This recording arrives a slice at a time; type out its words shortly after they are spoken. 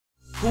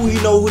Who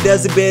you know who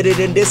does it better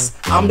than this?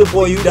 I'm the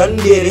boy who done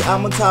did it.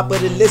 I'm on top of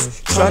the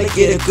list, trying to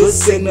get a good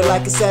signal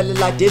like a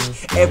satellite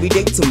dish. Every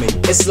day to me,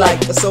 it's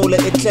like a solar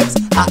eclipse.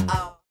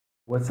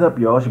 What's up,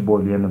 y'all? It's your boy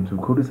Leon, too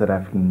cool, South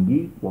African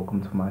Geek.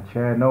 Welcome to my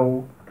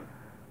channel.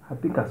 I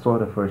think I saw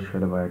the first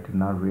trailer, but I did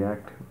not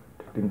react to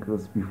it. I think it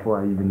was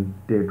before I even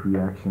did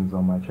reactions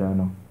on my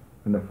channel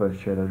when the first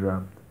trailer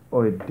dropped.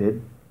 Oh, it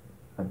did?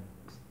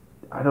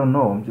 I don't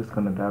know. I'm just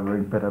gonna dive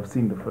right, but I've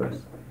seen the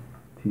first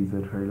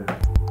teaser trailer.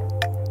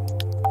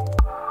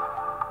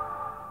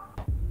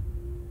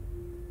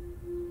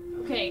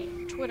 Okay,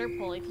 Twitter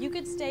poll. If you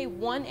could stay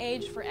one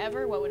age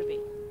forever, what would it be?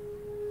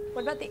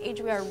 What about the age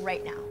we are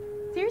right now?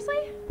 Seriously?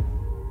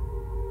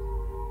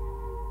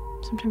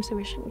 Sometimes I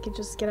wish we could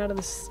just get out of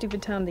this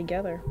stupid town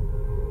together.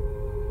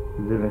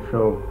 It didn't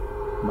show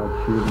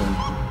much human.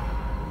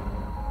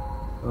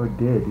 Oh, it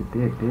did. It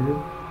did it?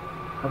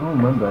 I don't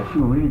remember. I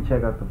should really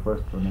check out the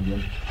first one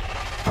again.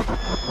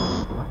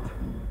 What?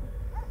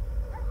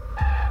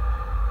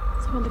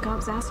 That's what the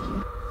cops asked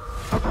you.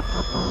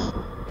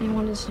 They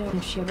wanted to know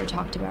if she ever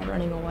talked about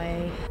running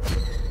away.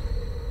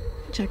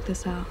 Check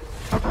this out.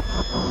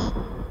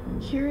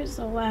 Here is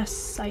the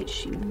last site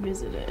she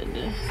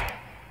visited.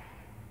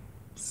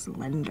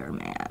 Slender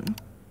Man.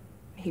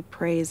 He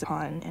preys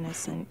on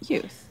innocent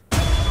youth.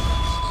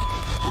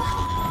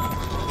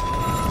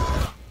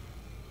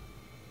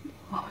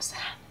 What was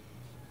that?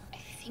 I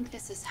think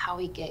this is how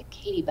we get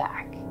Katie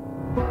back.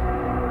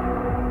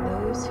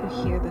 Those who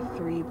hear the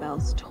 3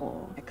 bells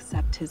toll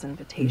accept his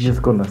invitation. You're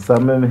just gonna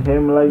summon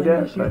him like when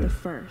that? you hear the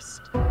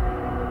first,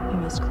 you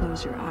must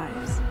close your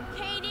eyes.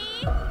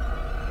 Katie!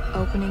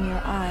 Opening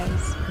your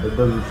eyes It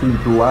doesn't seem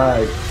too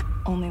wise.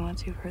 only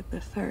once you've heard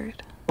the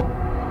third.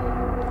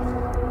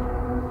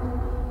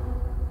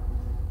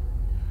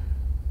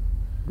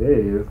 There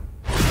he is.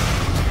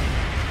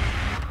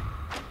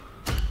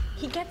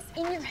 He gets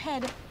in your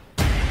head.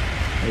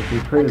 Like, the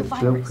trailer's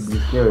built to be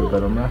scary,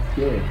 but I'm not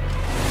scared.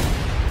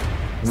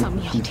 Some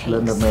he takes,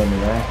 Slender Man in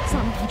action.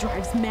 some he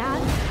drives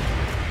mad.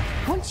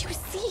 Once you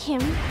see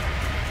him,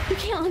 you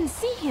can't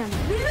unsee him.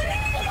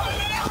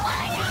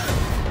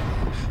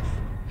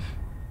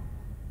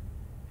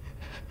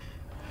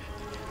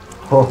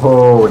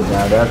 Oh,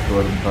 now that's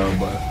what I'm talking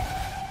about.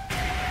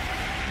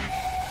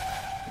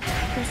 I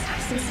can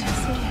still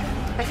see him.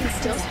 I can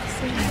still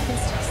see him. I can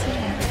still see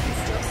him. I can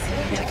still see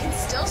him. I can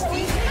still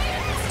see him.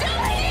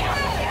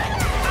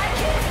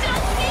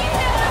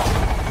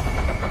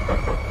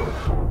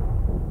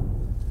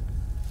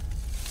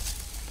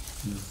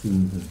 This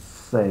seems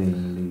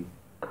insanely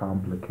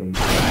complicated.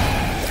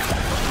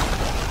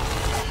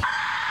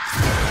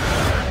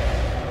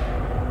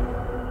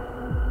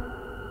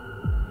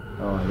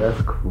 Oh,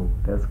 that's cool.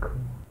 That's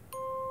cool.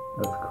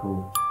 That's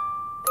cool.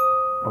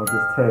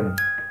 August 10th.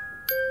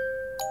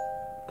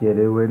 Get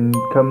it when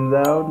it comes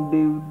out,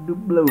 do the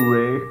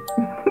Blu-ray.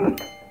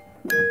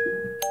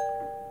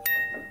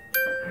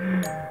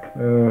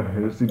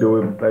 You see the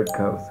way my black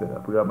house set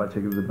up. We got my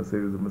chickens and my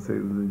savings and my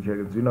savings and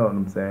chickens. You know what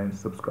I'm saying?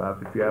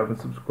 Subscribe if you haven't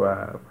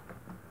subscribed.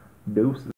 Deuces.